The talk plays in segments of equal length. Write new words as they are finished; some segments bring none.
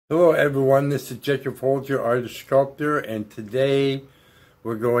Hello everyone, this is Jacob Folger, artist sculptor, and today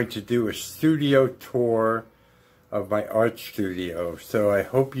we're going to do a studio tour of my art studio. So I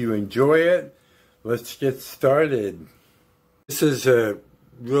hope you enjoy it. Let's get started. This is a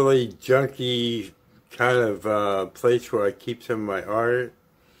really junky kind of place where I keep some of my art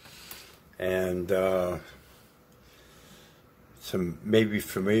and some maybe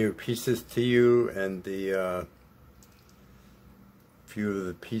familiar pieces to you, and the few of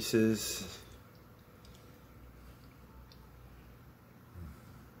the pieces.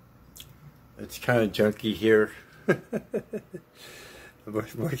 It's kind of junky here. What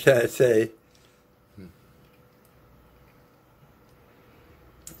can I say?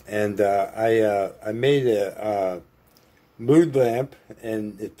 And I made a mood lamp,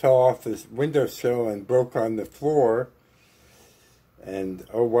 and it fell off this windowsill and broke on the floor. And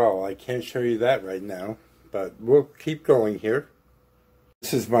oh well, I can't show you that right now, but we'll keep going here.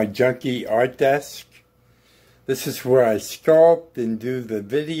 This is my junky art desk. This is where I sculpt and do the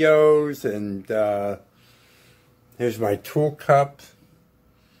videos, and here's my tool cup.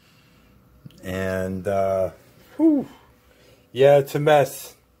 And whew, yeah, it's a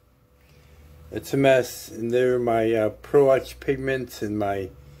mess. It's a mess. And there are my Pearl Etch pigments and my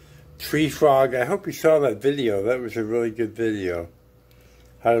tree frog. I hope you saw that video. That was a really good video.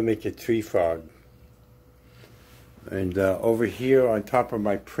 How to make a tree frog. And over here on top of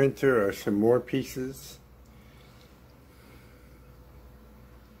my printer are some more pieces.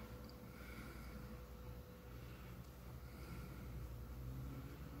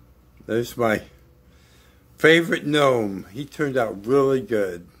 There's my favorite gnome. He turned out really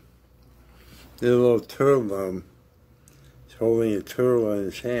good. There's a little turtle gnome. He's holding a turtle in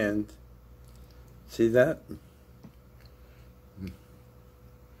his hand. See that?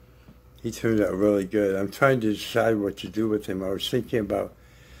 He turned out really good. I'm trying to decide what to do with him. I was thinking about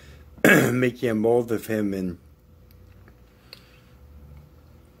making a mold of him and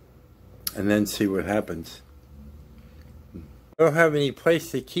then see what happens. I don't have any place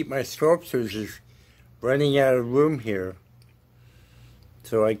to keep my sculptures. Is running out of room here.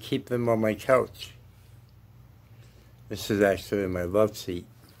 So I keep them on my couch. This is actually my love seat.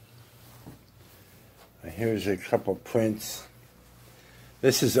 Here's a couple prints.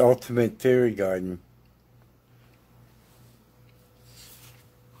 This is Ultimate Fairy Garden.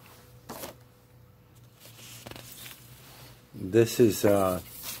 This is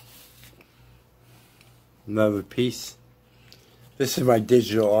another piece. This is my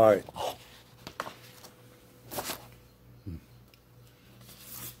digital art.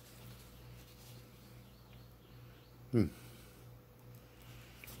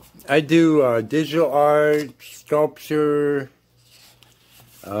 I do digital art, sculpture,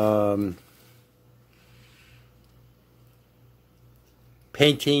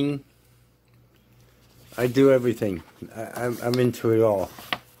 painting. I do everything. I'm into it all.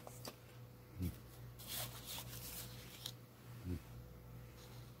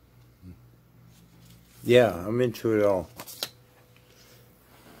 Yeah, I'm into it all.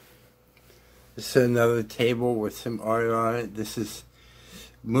 This is another table with some art on it. This is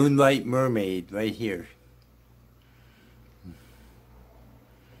Moonlight Mermaid right here.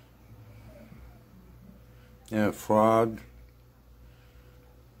 And a frog.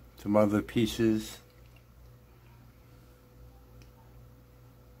 Some other pieces.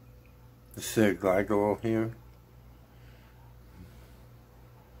 This is a gargoyle here.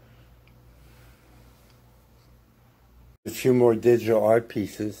 A few more digital art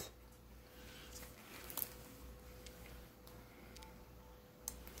pieces.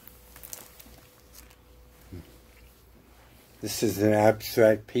 This is an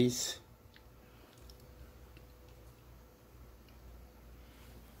abstract piece.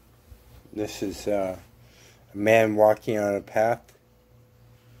 This is a man walking on a path.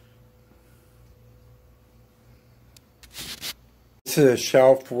 This is a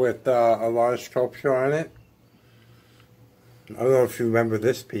shelf with a lot of sculpture on it. I don't know if you remember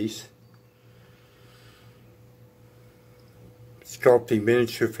this piece. Sculpting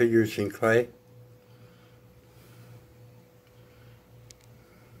miniature figures in clay.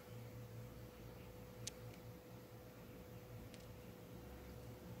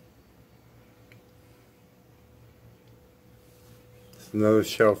 Another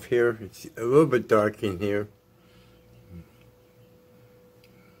shelf here. It's a little bit dark in here.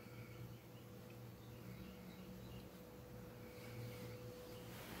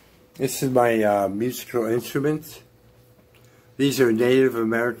 This is my musical instruments. These are Native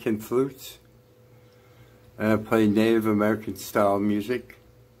American flutes. And I play Native American style music.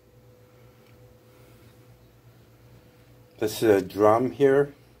 This is a drum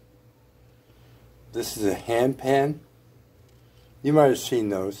here. This is a hand pan. You might have seen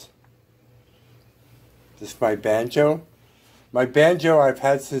those. This is my banjo. My banjo I've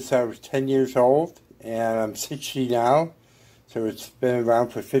had since I was 10 years old, and I'm 60 now, so it's been around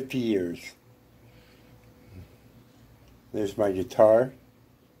for 50 years. There's my guitar.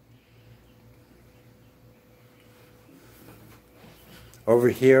 Over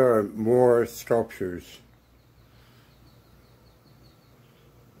here are more sculptures.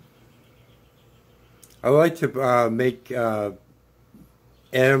 I like to make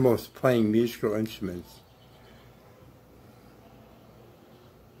animals playing musical instruments.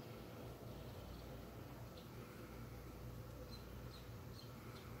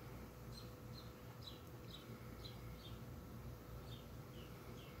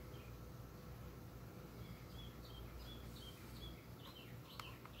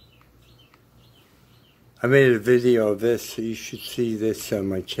 I made a video of this, so you should see this on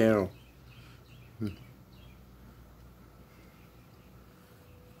my channel.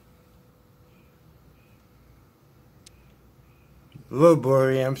 A little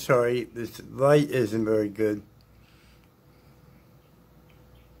blurry, I'm sorry. This light isn't very good.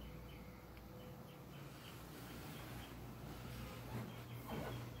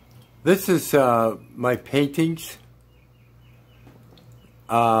 This is my paintings.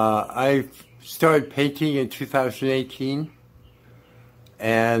 I started painting in 2018,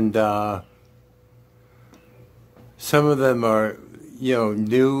 and some of them are,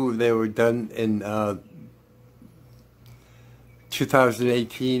 new. They were done in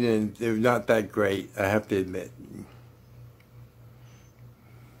 2018, and they're not that great, I have to admit.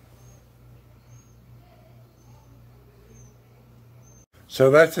 So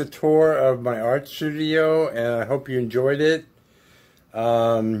that's a tour of my art studio, and I hope you enjoyed it.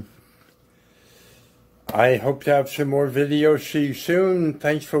 I hope to have some more videos. See you soon.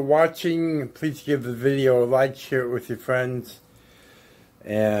 Thanks for watching. Please give the video a like, share it with your friends,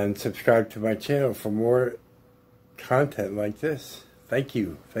 and subscribe to my channel for more content like this. Thank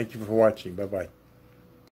you. Thank you for watching. Bye-bye.